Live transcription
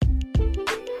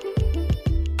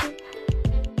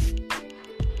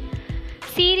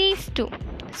Series 2,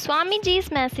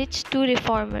 Swamiji's Message to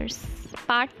Reformers.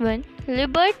 Part 1,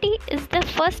 Liberty is the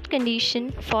first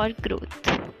condition for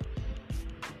growth.